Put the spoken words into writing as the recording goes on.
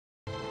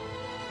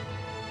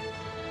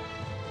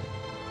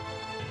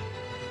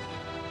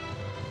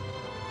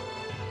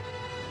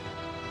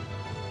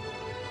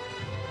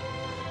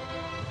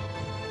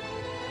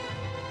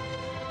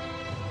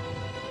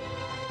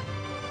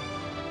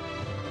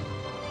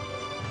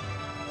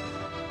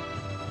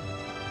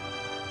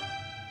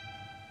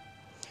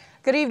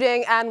Good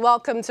evening and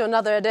welcome to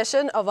another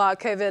edition of our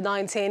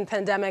COVID-19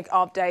 pandemic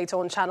update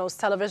on Channels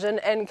Television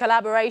in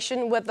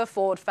collaboration with the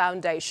Ford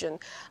Foundation.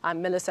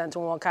 I'm Millicent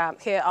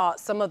Nwaka. Here are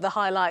some of the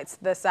highlights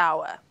this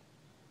hour.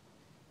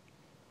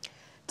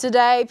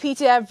 Today,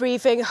 PTF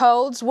briefing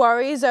holds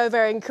worries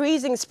over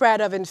increasing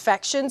spread of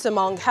infections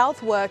among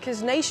health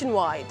workers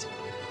nationwide.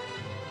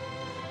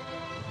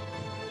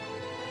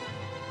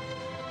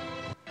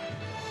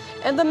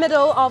 In the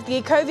middle of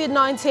the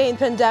COVID-19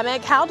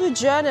 pandemic, how do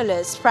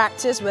journalists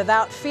practice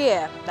without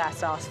fear?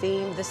 That's our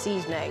theme this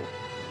evening.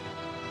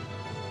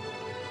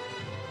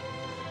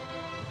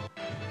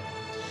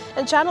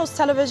 And Channels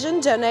Television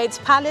donates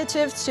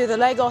palliatives to the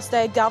Lagos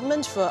State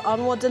government for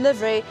onward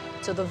delivery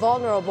to the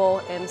vulnerable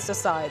in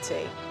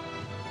society.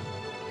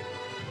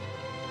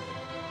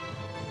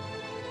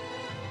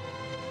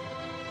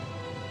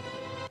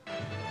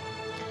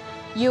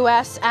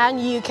 US and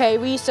UK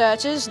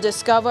researchers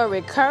discover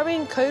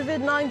recurring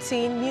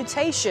COVID-19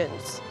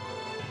 mutations.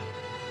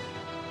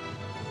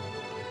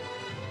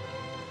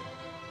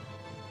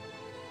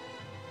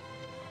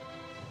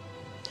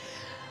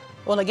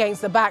 Well,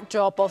 against the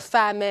backdrop of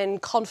famine,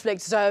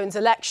 conflict zones,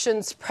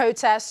 elections,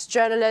 protests,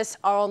 journalists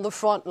are on the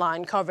front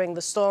line covering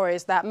the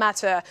stories that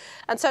matter.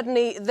 And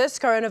certainly this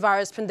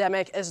coronavirus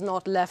pandemic is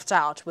not left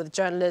out, with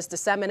journalists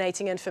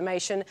disseminating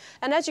information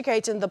and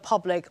educating the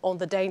public on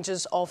the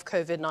dangers of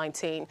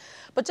COVID-19.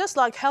 But just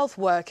like health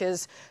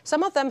workers,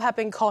 some of them have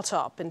been caught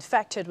up,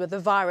 infected with the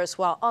virus,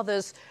 while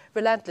others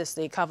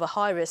relentlessly cover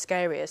high-risk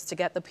areas to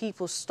get the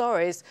people's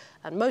stories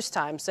and most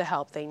times the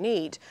help they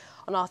need.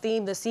 On our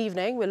theme this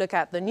evening, we look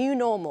at the new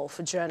normal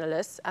for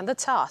journalists and the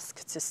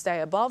task to stay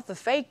above the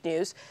fake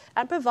news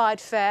and provide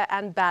fair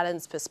and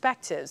balanced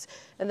perspectives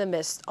in the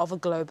midst of a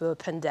global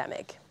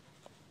pandemic.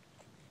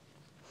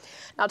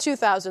 Now,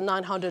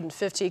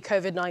 2,950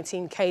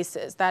 COVID-19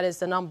 cases. That is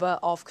the number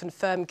of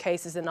confirmed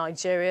cases in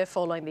Nigeria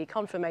following the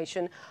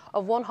confirmation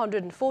of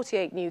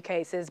 148 new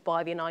cases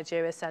by the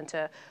Nigeria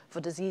Center for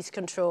Disease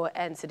Control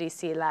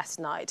 (NCDC) last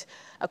night.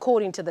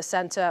 According to the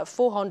center,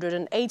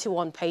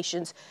 481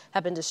 patients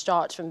have been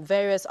discharged from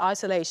various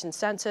isolation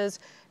centers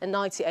and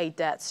 98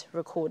 deaths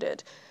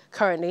recorded.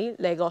 Currently,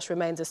 Lagos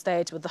remains a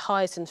state with the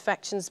highest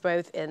infections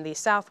both in the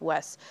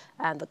southwest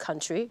and the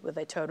country, with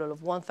a total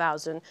of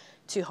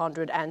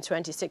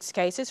 1,226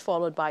 cases,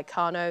 followed by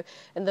Kano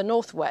in the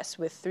northwest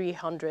with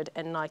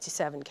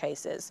 397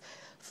 cases.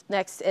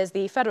 Next is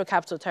the Federal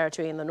Capital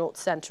Territory in the north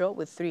central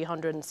with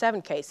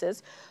 307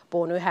 cases.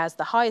 Borno has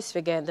the highest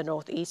figure in the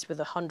northeast with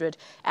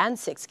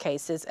 106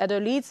 cases. Edo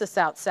leads the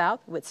south-south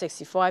with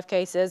 65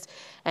 cases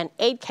and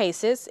 8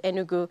 cases,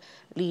 Enugu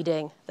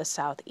leading the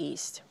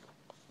southeast.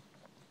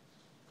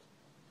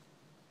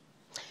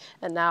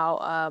 And now,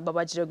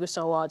 Babajide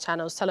Ogunsanwo,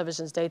 Channels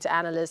Television's data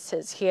analyst,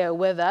 is here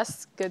with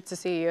us. Good to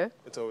see you.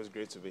 It's always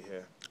great to be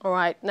here. All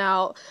right.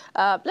 Now,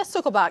 let's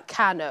talk about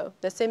Kano.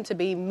 There seem to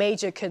be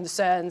major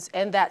concerns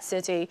in that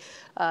city.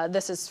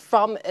 This is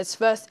from its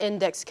first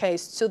index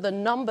case to the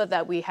number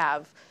that we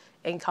have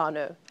in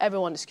Kano.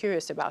 Everyone is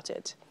curious about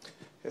it.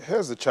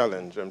 Here's the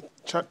challenge.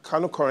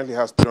 Kano currently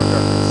has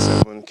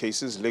 357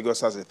 cases.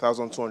 Lagos has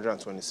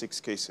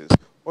 1,226 cases.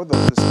 What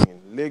does this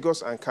mean?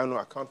 Lagos and Kano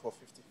account for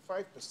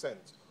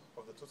 55%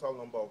 of the total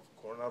number of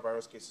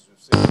coronavirus cases we've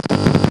seen in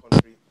the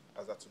country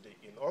as of today.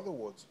 In other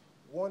words,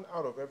 1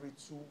 out of every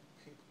 2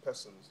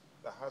 persons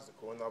that has the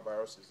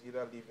coronavirus is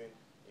either living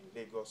in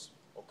Lagos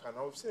or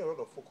Kano. We've seen a lot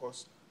of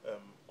focus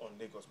on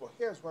Lagos, but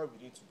here's why we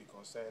need to be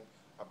concerned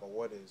about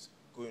what is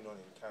going on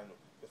in Kano.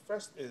 The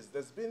first is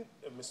there's been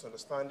a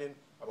misunderstanding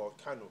about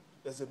Kano.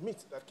 There's a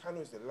myth that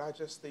Kano is the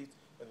largest state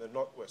in the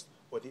northwest,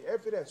 but the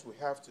evidence we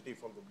have today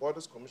from the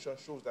Borders Commission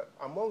shows that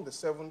among the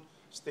 7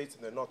 states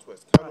in the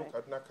northwest, Kano,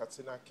 Kaduna,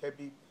 Katsina,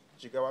 Kebbi,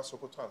 Jigawa,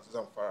 Sokoto, and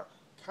Zamfara,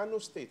 Kano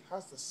State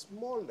has the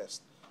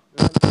smallest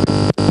land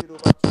area, a little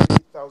over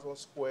 20,000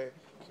 square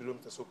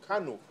kilometers. So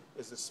Kano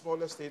is the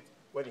smallest state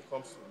when it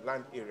comes to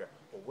land area.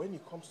 But when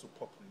it comes to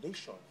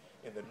population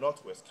in the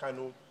northwest,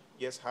 Kano,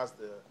 yes, has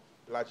the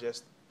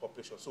largest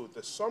population. So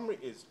the summary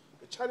is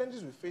the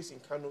challenges we face in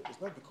Kano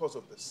is not because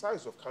of the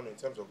size of Kano in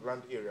terms of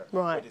land area,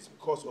 but it's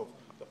because of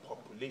the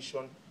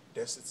population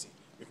density.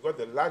 We've got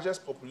the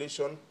largest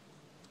population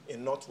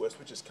in northwest,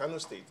 which is Kano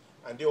State,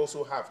 and they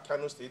also have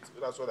Kano State.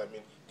 That's what I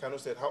mean. Kano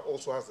State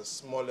also has the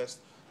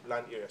smallest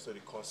land area. So the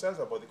concerns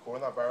about the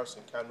coronavirus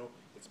in Kano,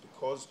 it's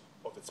because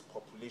of its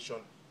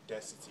population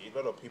density. A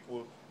lot of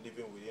people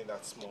living within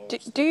that small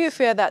state. Do you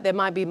fear that there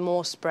might be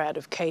more spread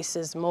of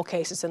cases, more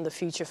cases in the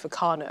future for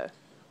Kano?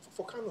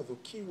 For Kano, the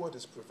key word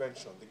is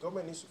prevention. The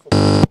government needs to focus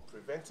on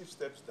preventive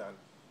steps than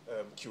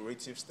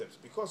curative steps.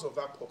 Because of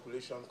that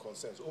population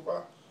concerns,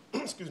 over,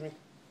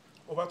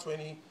 over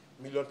 20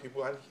 million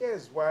people. And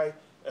here's why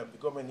the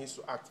government needs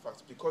to act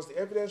fast. Because the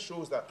evidence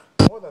shows that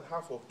more than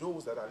half of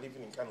those that are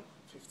living in Kano,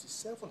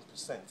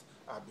 57%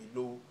 are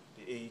below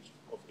the age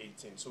of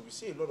 18. So we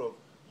see a lot of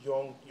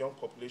young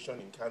population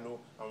in Kano,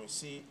 and we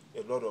see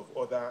a lot of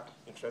other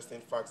interesting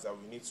facts that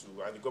we need to,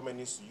 and the government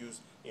needs to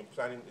use in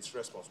planning its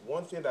response.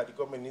 One thing that the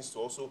government needs to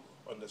also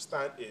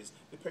understand is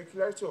the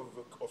peculiarity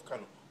of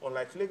Kano.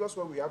 Unlike Lagos,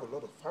 where we have a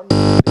lot of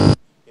families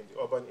in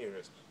the urban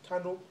areas,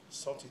 Kano,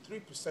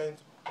 73%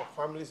 of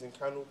families in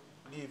Kano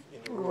live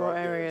in the rural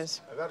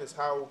areas. And that is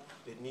how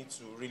they need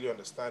to really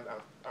understand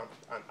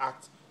and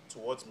act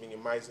towards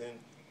minimizing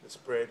the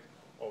spread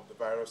of the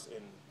virus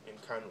in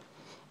Kano.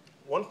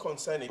 One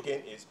concern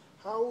again is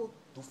how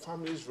do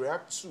families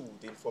react to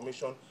the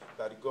information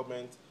that the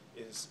government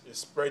is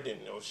spreading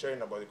or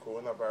sharing about the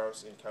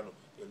coronavirus in Kano?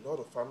 A lot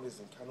of families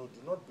in Kano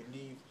do not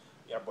believe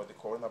about the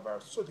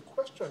coronavirus. So the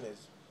question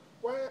is,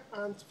 why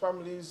aren't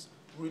families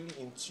really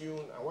in tune,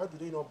 and why do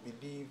they not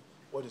believe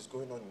what is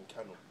going on in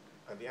Kano?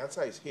 And the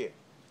answer is here.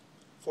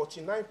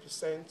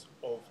 49%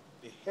 of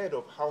the head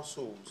of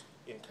households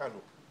in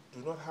Kano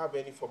do not have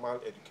any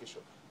formal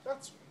education.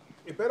 That's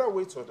a better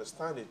way to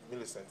understand it,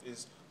 Millicent,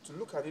 is to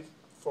look at it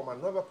from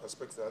another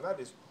perspective, and that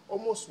is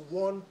almost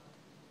 1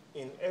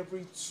 in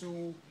every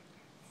 2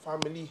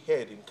 family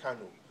head in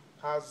Kano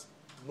has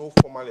no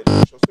formal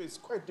education. So it's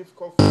quite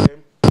difficult for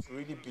them to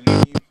really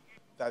believe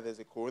that there's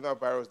a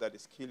coronavirus that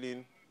is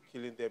killing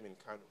them in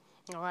Kano.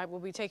 All right, we'll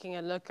be taking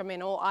a look. I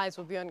mean, all eyes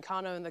will be on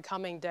Kano in the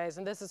coming days,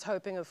 and this is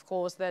hoping, of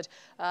course, that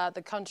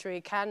the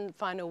country can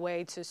find a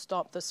way to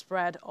stop the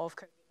spread of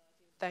COVID-19.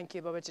 Thank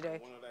you, Baba, today.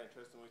 One other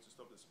interesting way to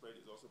stop the spread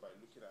is also by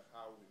looking at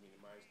how we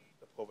minimize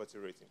the poverty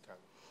rate in Kano.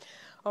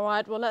 All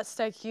right, well, let's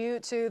take you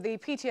to the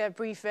PTF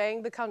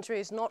briefing. The country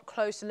is not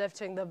close to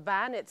lifting the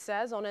ban, it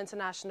says, on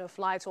international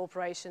flight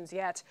operations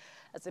yet,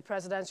 as the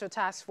Presidential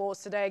Task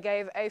Force today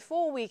gave a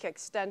 4-week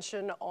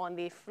extension on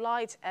the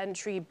flight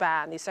entry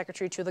ban. The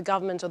Secretary to the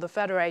Government of the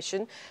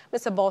Federation,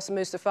 Mr. Boss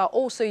Mustafa,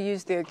 also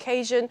used the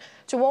occasion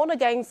to warn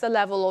against the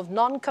level of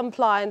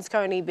non-compliance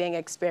currently being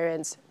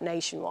experienced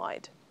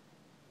nationwide.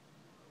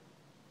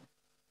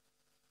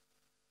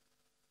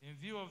 In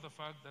view of the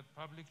fact that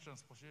public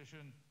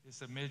transportation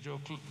is a major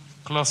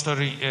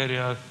clustering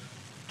area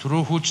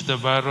through which the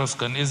virus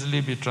can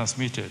easily be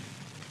transmitted,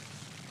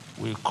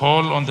 we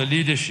call on the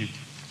leadership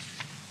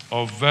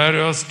of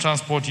various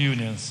transport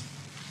unions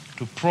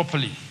to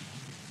properly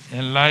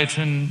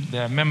enlighten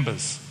their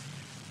members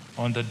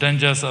on the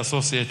dangers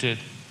associated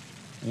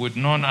with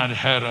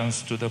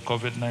non-adherence to the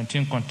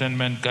COVID-19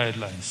 containment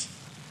guidelines.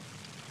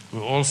 We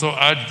also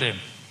urge them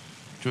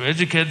to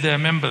educate their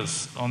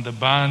members on the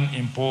ban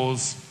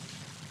imposed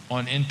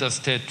on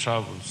interstate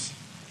travels.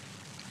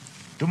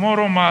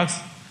 Tomorrow marks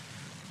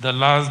the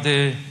last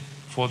day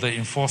for the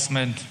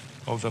enforcement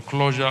of the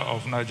closure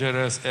of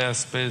Nigeria's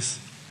airspace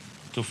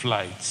to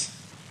flights.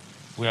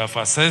 We have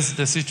assessed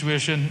the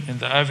situation in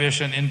the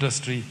aviation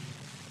industry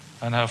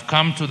and have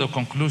come to the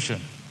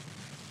conclusion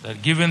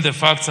that given the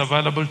facts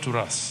available to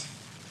us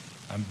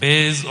and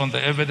based on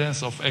the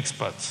evidence of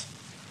experts,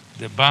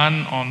 the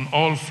ban on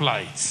all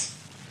flights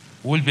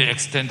will be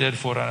extended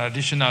for an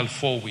additional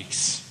 4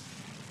 weeks.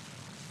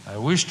 I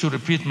wish to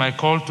repeat my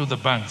call to the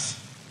banks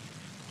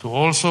to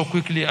also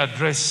quickly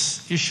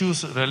address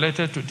issues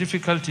related to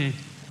difficulty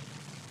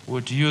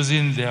with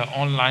using their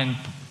online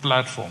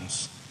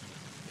platforms,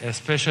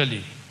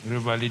 especially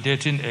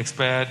revalidating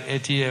expired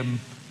ATM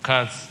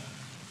cards,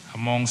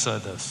 amongst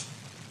others.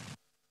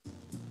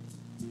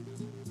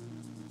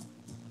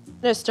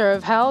 Minister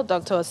of Health,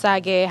 Dr.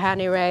 Osage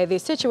Hanire, the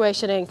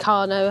situation in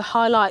Kano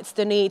highlights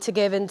the need to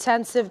give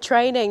intensive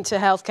training to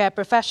healthcare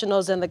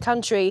professionals in the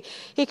country.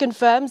 He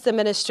confirms the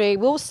ministry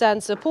will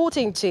send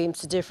supporting teams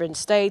to different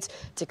states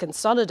to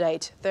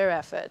consolidate their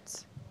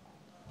efforts.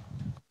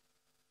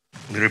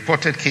 The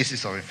reported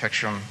cases of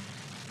infection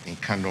in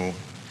Kano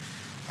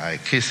are a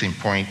case in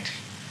point,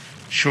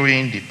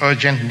 showing the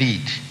urgent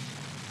need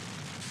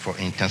for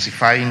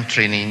intensifying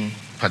training,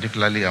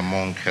 particularly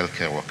among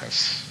healthcare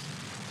workers.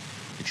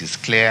 It is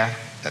clear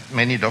that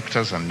many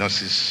doctors and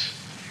nurses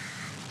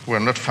who are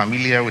not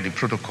familiar with the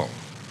protocol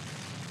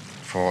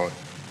for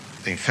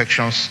the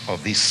infections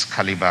of this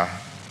caliber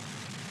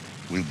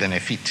will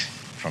benefit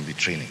from the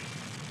training.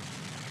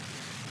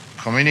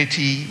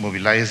 Community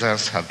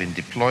mobilizers have been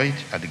deployed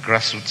at the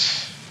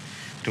grassroots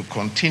to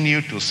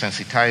continue to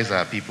sensitize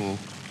our people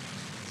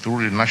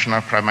through the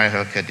National Primary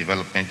Healthcare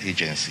Development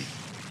Agency.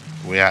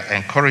 We are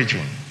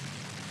encouraging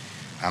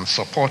and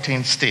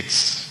supporting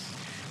states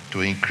to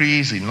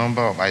increase the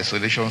number of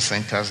isolation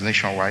centers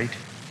nationwide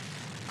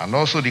and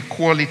also the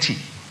quality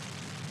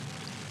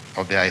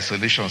of the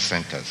isolation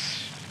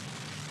centers.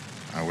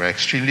 And we're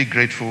extremely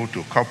grateful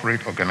to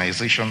corporate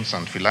organizations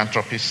and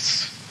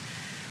philanthropists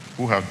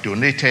who have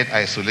donated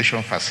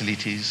isolation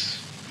facilities,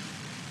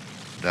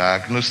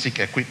 diagnostic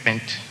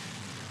equipment,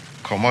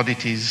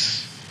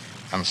 commodities,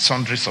 and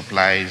sundry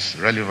supplies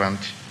relevant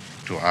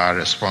to our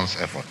response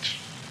effort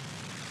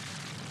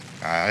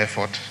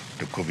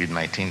to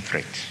COVID-19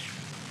 threat.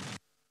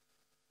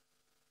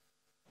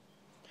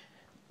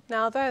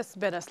 Now, there's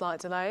been a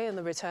slight delay in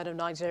the return of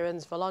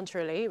Nigerians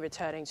voluntarily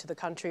returning to the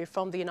country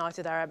from the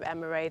United Arab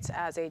Emirates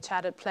as a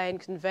chartered plane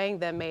conveying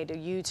them made a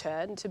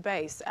U-turn to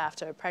base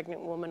after a pregnant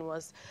woman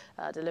was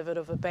delivered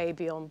of a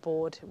baby on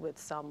board with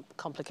some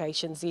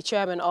complications. The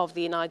chairman of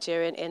the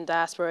Nigerian in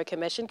Diaspora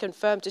Commission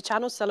confirmed to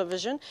Channels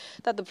Television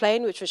that the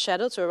plane, which was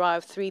scheduled to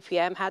arrive 3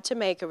 p.m., had to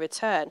make a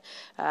return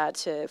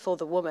for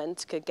the woman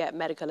to get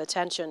medical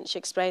attention. She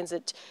explains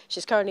that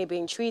she's currently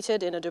being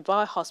treated in a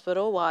Dubai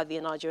hospital while the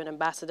Nigerian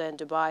ambassador in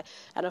Dubai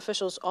and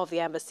officials of the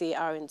embassy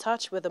are in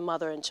touch with the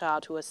mother and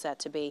child who are said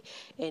to be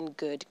in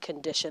good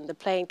condition. The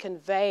plane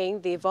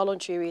conveying the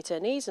voluntary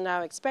returnees are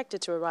now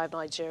expected to arrive in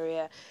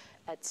Nigeria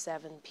at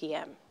 7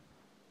 p.m.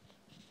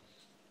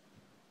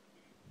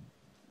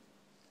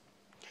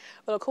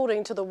 Well,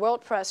 according to the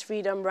World Press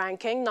Freedom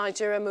Ranking,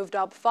 Nigeria moved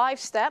up 5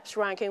 steps,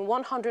 ranking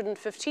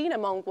 115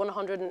 among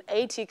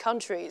 180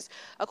 countries.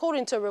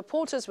 According to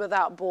Reporters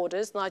Without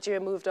Borders, Nigeria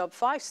moved up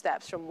 5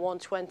 steps from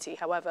 120.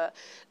 However,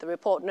 the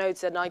report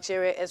notes that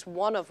Nigeria is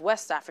one of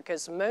West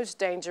Africa's most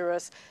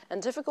dangerous and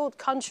difficult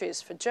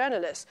countries for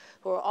journalists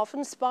who are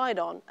often spied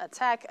on,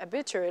 attacked,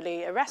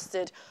 arbitrarily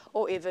arrested,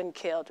 or even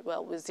killed.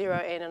 Well, we'll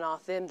zero in on our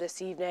theme this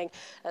evening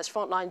as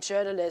frontline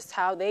journalists,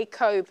 how they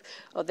cope,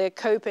 or they're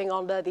coping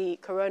under the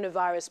coronavirus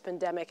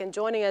pandemic. And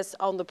joining us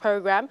on the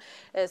program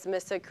is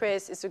Mr.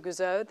 Chris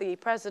Isuguzo, the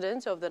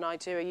president of the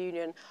Nigeria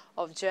Union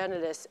of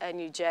Journalists,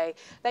 NUJ.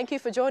 Thank you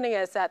for joining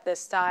us at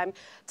this time.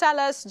 Tell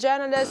us,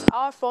 journalists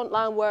are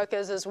frontline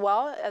workers as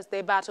well as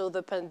they battle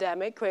the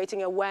pandemic,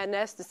 creating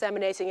awareness,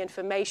 disseminating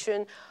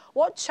information.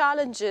 What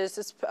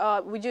challenges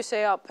would you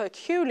say are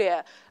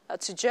peculiar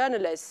to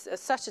journalists at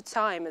such a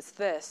time as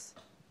this?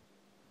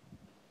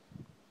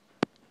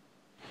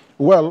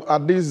 Well,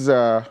 at this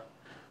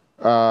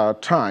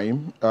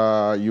time,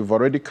 you've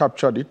already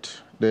captured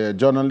it. The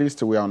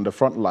journalists were on the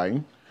front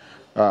line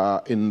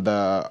in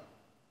the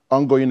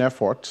ongoing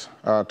effort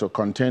to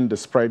contain the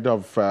spread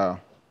of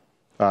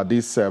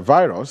this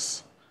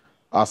virus.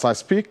 As I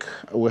speak,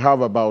 we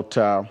have about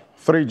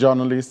 3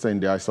 journalists in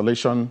the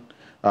isolation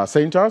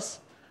centers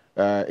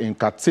in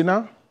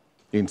Katsina,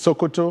 in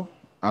Sokoto,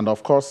 and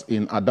of course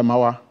in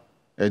Adamawa.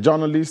 A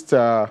journalist,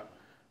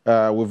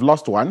 we've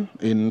lost one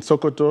in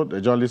Sokoto,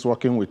 the journalist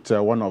working with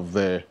one of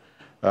the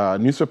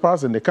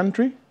newspapers in the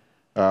country.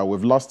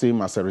 We've lost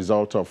him as a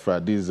result of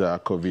this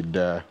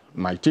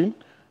COVID-19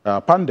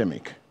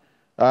 pandemic.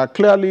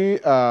 Clearly,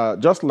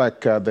 just like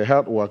the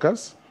health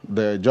workers,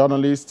 the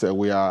journalists,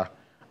 we are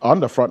on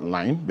the front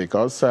line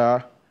because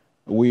the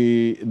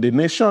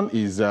nation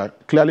is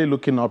clearly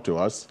looking up to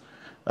us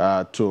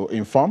to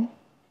inform,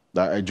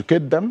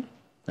 educate them,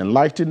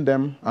 enlighten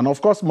them, and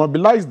of course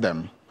mobilize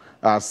them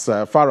as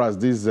far as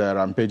this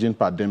rampaging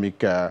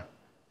pandemic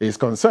is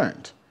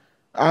concerned.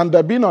 And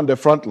being on the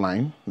front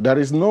line, there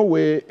is no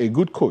way a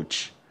good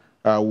coach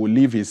will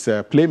leave his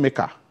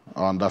playmaker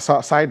on the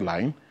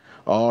sideline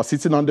or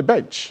sitting on the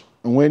bench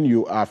when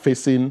you are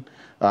facing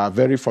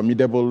very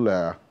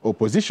formidable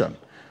opposition.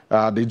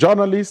 The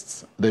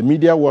journalists, the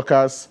media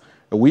workers,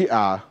 we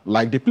are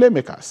like the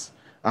playmakers,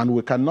 and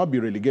we cannot be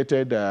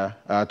relegated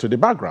to the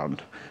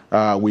background.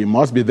 We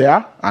must be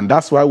there, and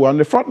that's why we're on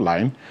the front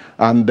line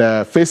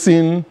and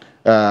facing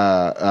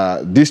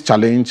this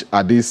challenge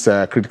at this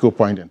critical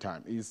point in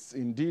time is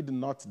indeed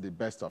not the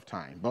best of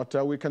time. But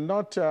we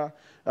cannot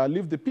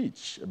leave the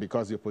pitch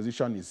because the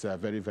opposition is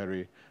very,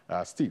 very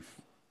stiff.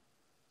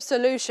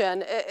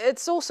 Solution.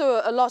 It's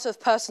also a lot of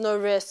personal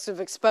risks of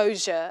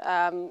exposure.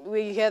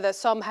 We hear that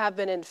some have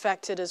been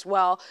infected as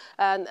well,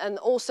 and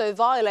also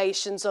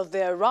violations of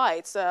their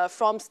rights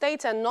from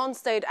state and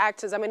non-state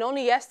actors. I mean,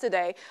 only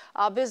yesterday,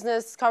 our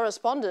business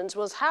correspondent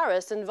was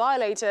harassed and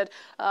violated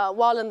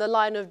while in the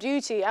line of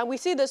duty. And we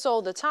see this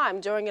all the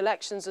time during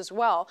elections as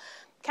well.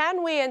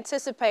 Can we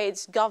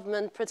anticipate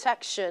government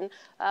protection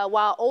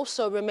while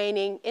also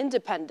remaining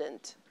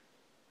independent?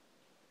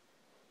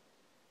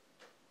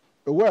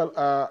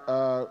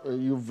 Well,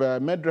 you've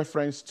made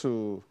reference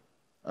to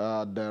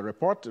the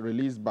report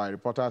released by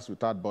Reporters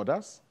Without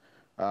Borders,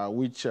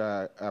 which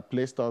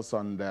placed us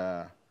on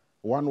the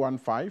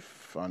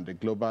 115 on the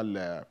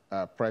Global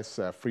Press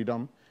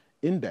Freedom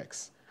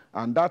Index.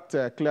 And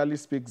that clearly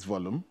speaks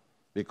volume,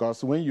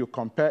 because when you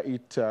compare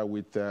it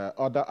with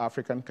other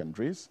African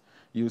countries,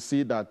 you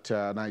see that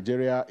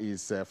Nigeria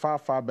is far,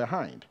 far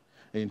behind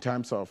in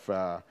terms of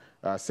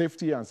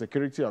safety and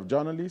security of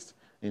journalists,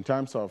 in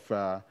terms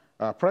of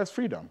press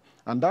freedom.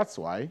 And that's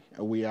why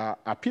we are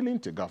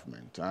appealing to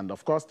government and,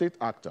 of course, state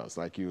actors,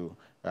 like you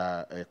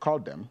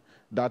called them,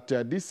 that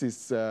this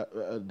is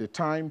the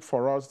time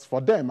for us,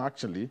 for them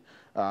actually,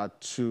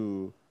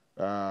 to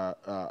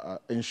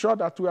ensure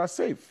that we are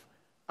safe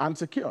and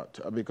secured,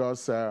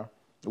 because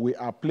we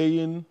are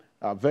playing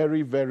a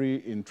very, very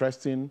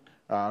interesting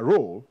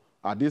role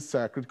at this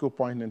critical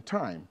point in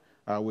time.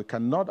 We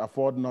cannot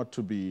afford not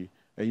to be,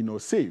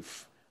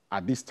 safe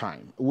at this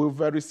time. We've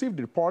received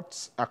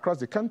reports across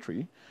the country,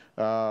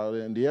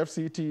 in the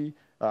FCT,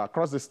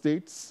 across the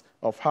states,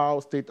 of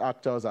how state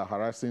actors are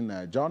harassing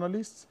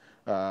journalists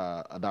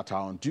that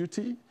are on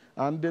duty.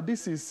 And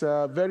this is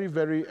very,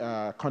 very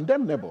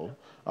condemnable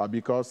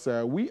because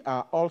we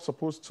are all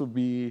supposed to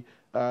be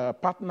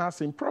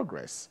partners in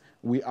progress.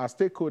 We are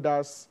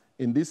stakeholders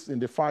in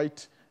the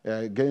fight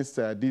against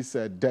this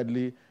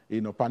deadly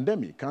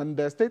pandemic.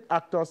 And state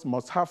actors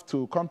must have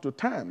to come to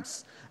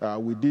terms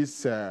with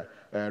this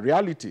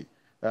reality.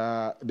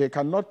 They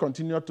cannot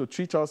continue to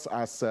treat us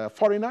as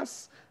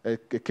foreigners, a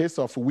case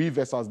of we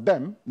versus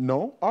them.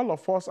 No, all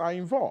of us are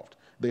involved.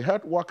 The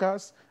health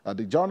workers,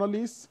 the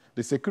journalists,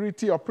 the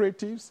security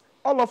operatives,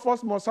 all of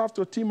us must have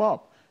to team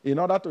up in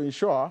order to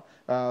ensure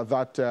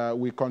that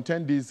we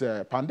contain this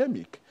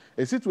pandemic.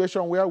 A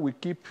situation where we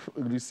keep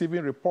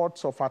receiving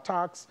reports of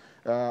attacks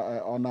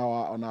on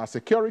our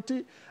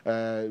security. We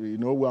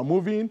are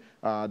moving.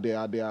 They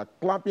are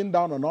clamping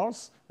down on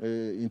us,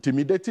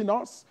 intimidating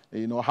us,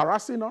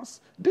 harassing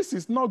us. This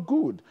is not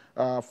good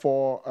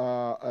for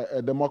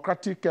a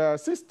democratic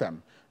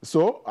system.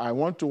 So I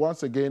want to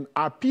once again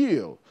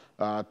appeal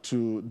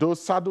to those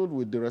saddled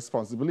with the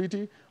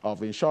responsibility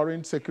of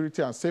ensuring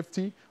security and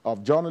safety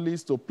of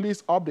journalists to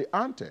please up the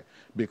ante,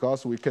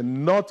 because we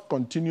cannot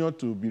continue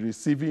to be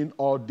receiving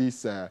all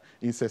these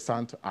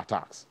incessant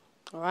attacks.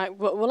 All right.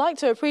 We'd like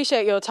to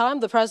appreciate your time.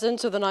 The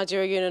President of the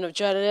Nigeria Union of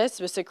Journalists,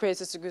 Mr. Chris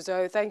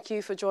Guzo, thank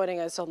you for joining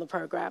us on the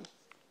program.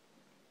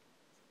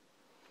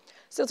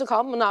 Still to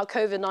come on our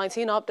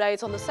COVID-19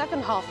 update. On the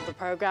second half of the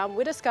program,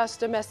 we discuss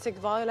domestic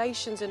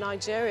violations in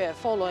Nigeria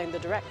following the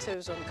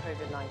directives on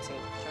COVID-19.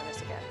 Join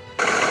us again.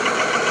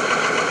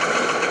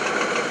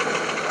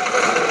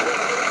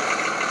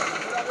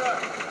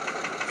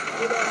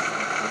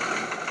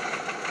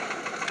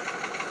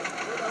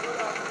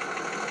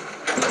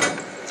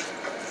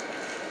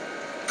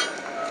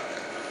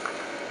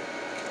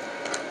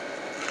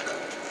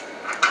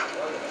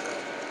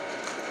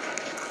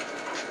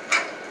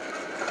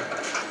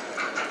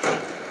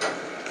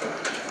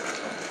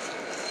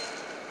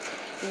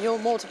 Your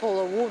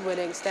multiple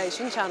award-winning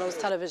station, Channels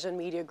Television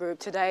Media Group,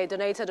 today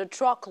donated a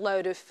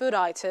truckload of food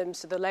items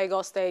to the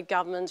Lagos State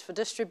government for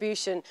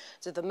distribution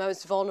to the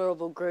most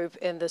vulnerable group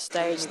in the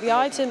state. The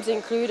items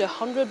include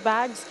 100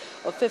 bags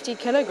of 50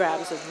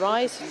 kilograms of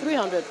rice,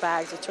 300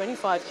 bags of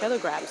 25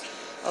 kilograms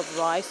of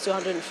rice,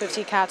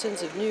 250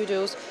 cartons of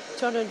noodles,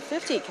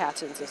 250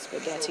 cartons of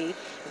spaghetti,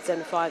 and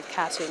 75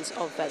 cartons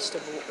of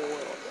vegetable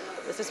oil.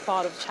 This is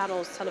part of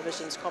Channels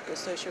Television's corporate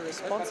social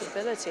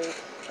responsibility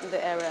in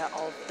the area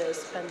of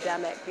this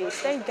pandemic. The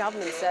state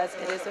government says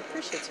it is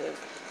appreciative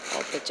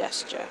of the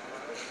gesture.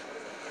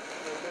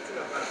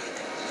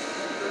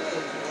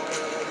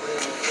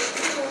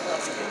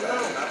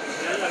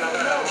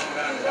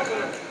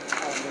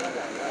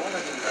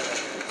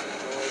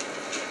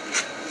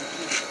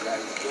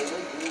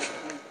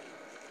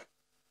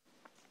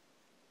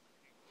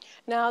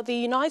 Now, the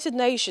United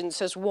Nations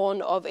has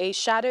warned of a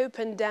shadow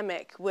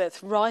pandemic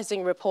with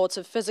rising reports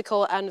of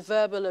physical and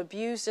verbal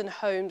abuse in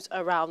homes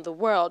around the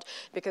world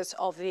because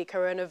of the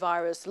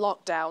coronavirus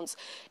lockdowns.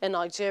 In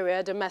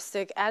Nigeria,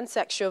 domestic and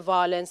sexual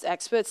violence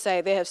experts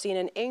say they have seen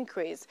an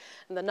increase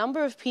in the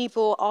number of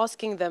people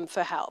asking them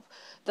for help.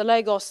 The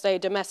Lagos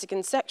State Domestic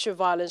and Sexual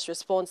Violence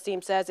Response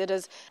Team says it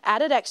has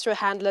added extra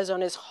handlers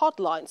on its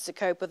hotlines to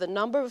cope with the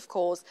number of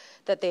calls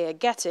that they are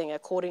getting,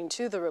 according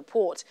to the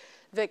report.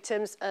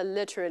 Victims are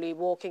literally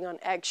walking on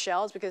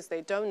eggshells because they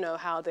don't know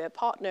how their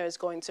partner is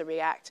going to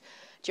react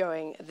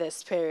during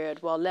this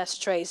period. Well, let's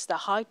trace the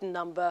heightened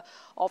number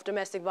of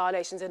domestic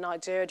violations in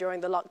Nigeria during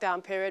the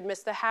lockdown period.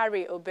 Mr.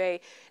 Harry Obey,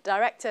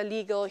 Director,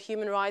 Legal,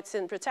 Human Rights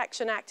and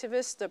Protection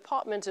Activist,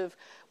 Department of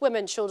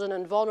Women, Children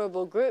and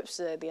Vulnerable Groups,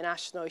 the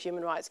National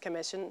Human Rights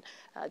Commission,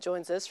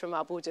 joins us from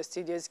Abuja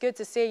studios. Good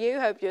to see you.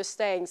 Hope you're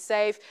staying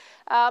safe.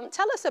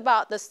 Tell us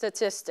about the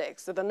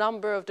statistics of the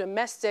number of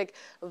domestic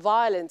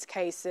violence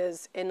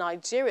cases in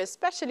Nigeria,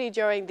 especially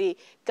during the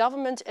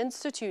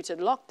government-instituted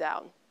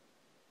lockdown.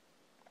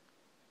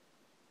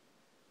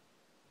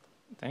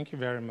 Thank you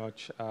very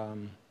much.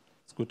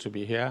 It's good to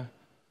be here.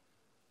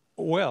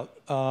 Well,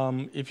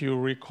 if you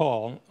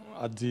recall,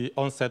 at the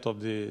onset of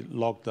the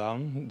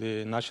lockdown,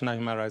 the National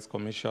Human Rights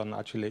Commission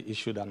actually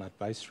issued an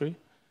advisory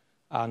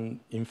and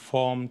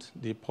informed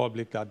the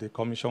public that the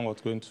commission was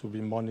going to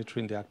be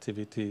monitoring the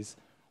activities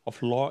of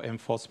law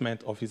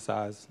enforcement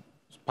officers,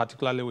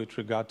 particularly with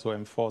regard to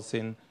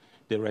enforcing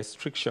the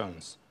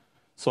restrictions.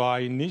 So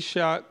our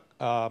initial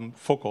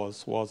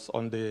focus was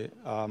on the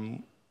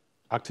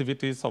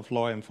activities of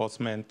law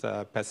enforcement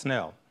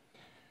personnel.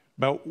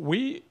 But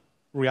we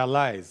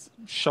realized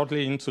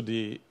shortly into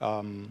the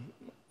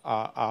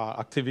our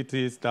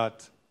activities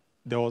that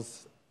there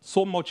was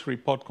so much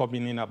report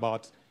coming in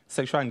about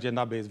sexual and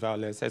gender-based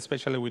violence,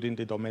 especially within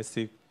the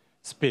domestic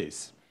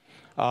space.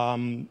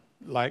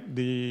 Like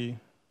the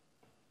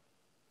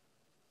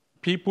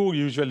people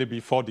usually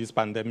before this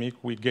pandemic,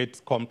 we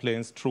get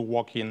complaints through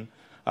walk-in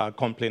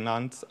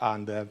complainants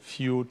and a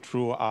few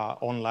through our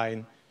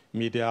online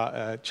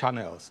media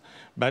channels.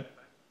 But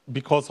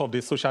because of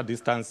the social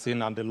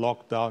distancing and the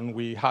lockdown,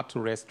 we had to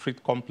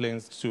restrict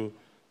complaints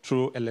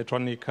through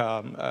electronic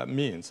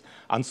means.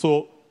 And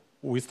so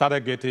we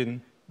started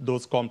getting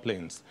those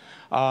complaints.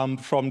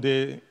 From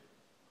the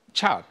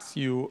chart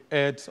you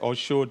had or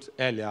showed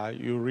earlier,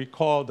 you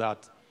recall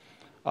that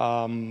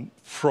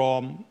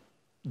from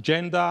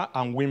gender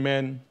and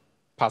women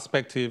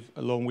perspective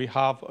alone, we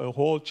have a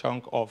whole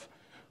chunk of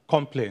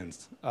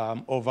complaints,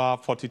 over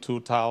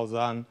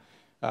 42,000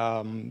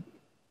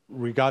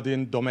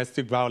 regarding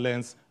domestic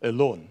violence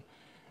alone.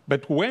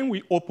 But when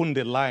we open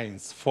the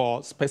lines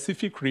for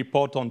specific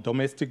report on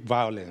domestic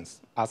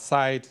violence,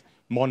 aside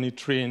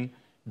monitoring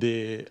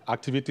the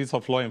activities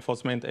of law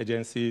enforcement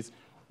agencies,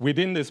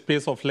 within the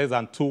space of less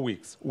than 2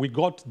 weeks, we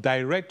got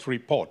direct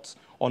reports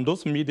on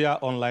those media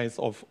online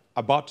of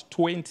about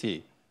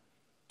 20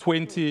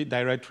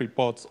 direct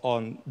reports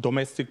on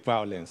domestic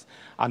violence.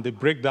 And the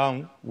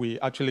breakdown, we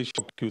actually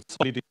shocked you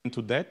solid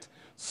into that.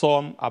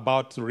 Some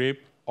about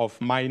rape of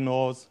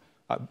minors,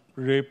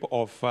 rape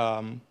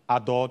of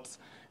adults,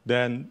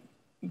 then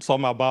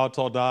some about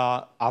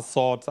other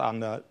assaults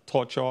and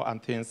torture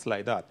and things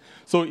like that.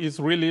 So it's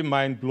really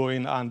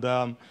mind-blowing,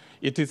 and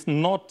it is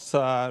not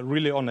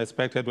really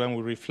unexpected when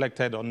we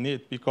reflected on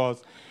it,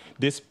 because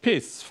the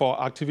space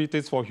for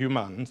activities for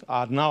humans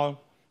are now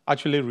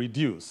actually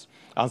reduced.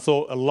 And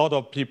so a lot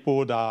of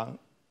people that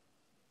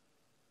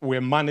were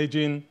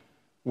managing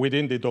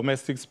within the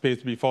domestic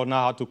space before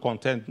now had to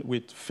contend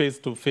with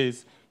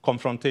face-to-face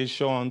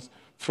confrontations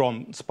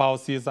from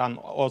spouses and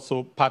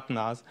also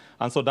partners.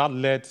 And so that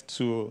led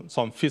to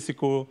some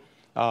physical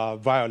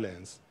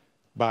violence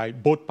by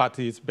both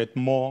parties, but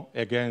more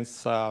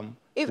against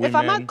if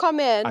I might come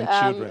in, and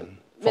children.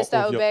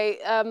 Mr.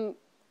 Obey,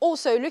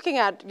 also looking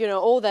at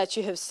all that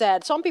you have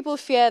said, some people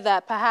fear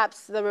that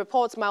perhaps the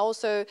reports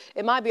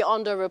might be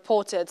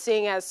underreported,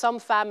 seeing as some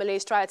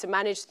families try to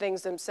manage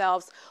things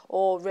themselves,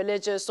 or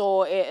religious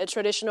or a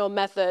traditional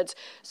methods.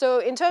 So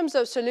in terms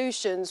of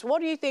solutions,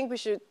 what do you think we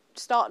should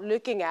start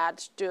looking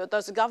at?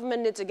 Does the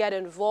government need to get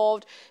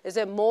involved? Is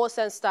there more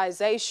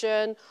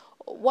sensitization?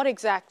 What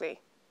exactly?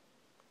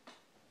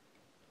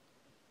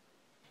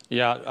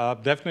 Yeah,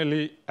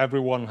 definitely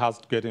everyone has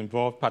to get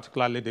involved,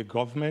 particularly the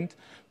government,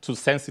 to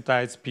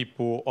sensitize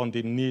people on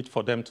the need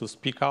for them to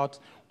speak out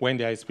when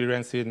they're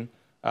experiencing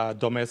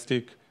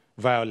domestic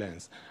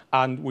violence.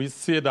 And we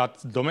see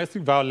that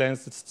domestic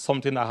violence is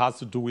something that has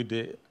to do with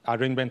the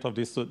arrangement of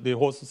the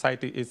whole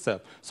society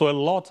itself. So a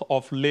lot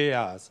of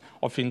layers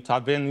of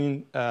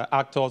intervening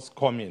actors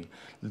come in.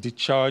 The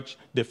church,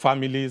 the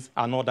families,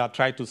 and all that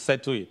try to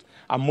settle it.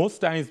 And most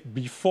times,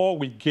 before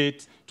we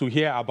get to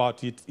hear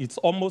about it, it's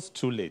almost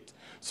too late.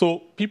 So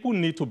people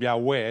need to be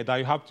aware that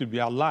you have to be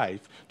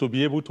alive to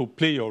be able to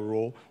play your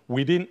role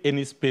within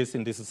any space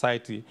in the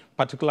society,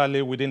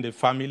 particularly within the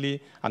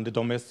family and the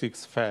domestic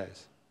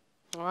spheres.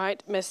 All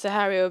right, Mr.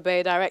 Harry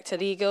Obey, Director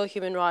Legal,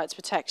 Human Rights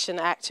Protection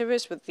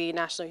Activist with the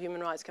National Human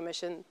Rights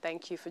Commission,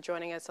 thank you for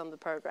joining us on the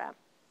program.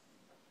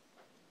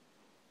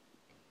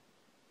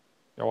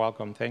 You're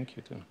welcome. Thank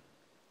you, too.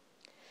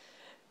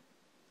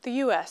 The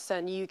US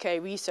and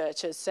UK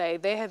researchers say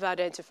they have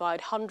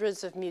identified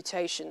hundreds of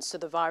mutations to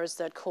the virus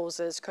that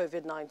causes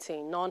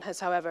COVID-19. None has,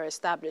 however,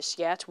 established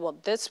yet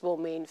what this will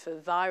mean for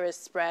virus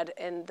spread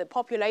in the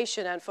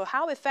population and for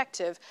how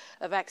effective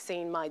a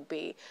vaccine might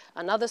be.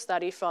 Another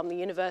study from the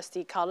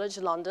University College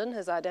London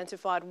has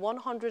identified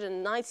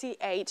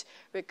 198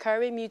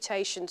 recurring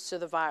mutations to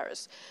the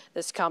virus.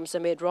 This comes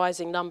amid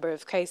rising number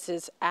of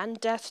cases and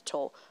death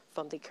toll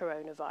from the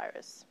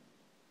coronavirus.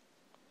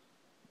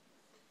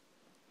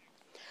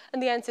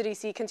 And the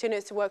NCDC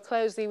continues to work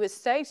closely with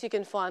states. You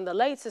can find the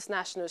latest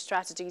national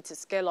strategy to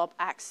scale up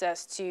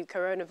access to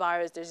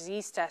coronavirus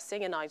disease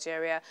testing in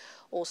Nigeria,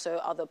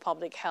 also other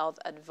public health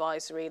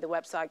advisory. The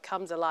website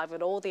comes alive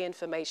with all the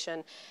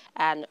information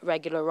and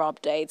regular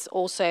updates.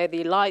 Also,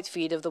 the live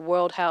feed of the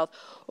World Health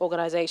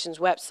Organization's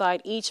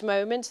website. Each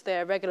moment,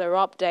 there are regular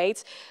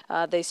updates,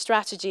 the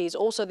strategies,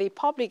 also the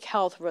public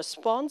health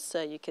response.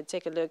 You can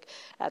take a look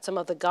at some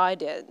of the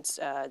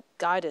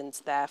guidance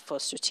there for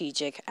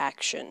strategic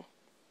action.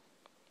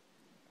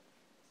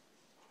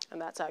 And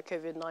that's our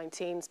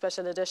COVID-19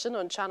 special edition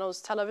on Channels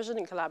Television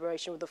in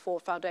collaboration with the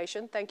Ford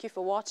Foundation. Thank you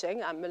for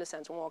watching. I'm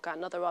Millicent Walker.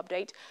 Another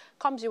update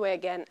comes your way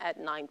again at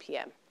 9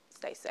 p.m.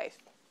 Stay safe.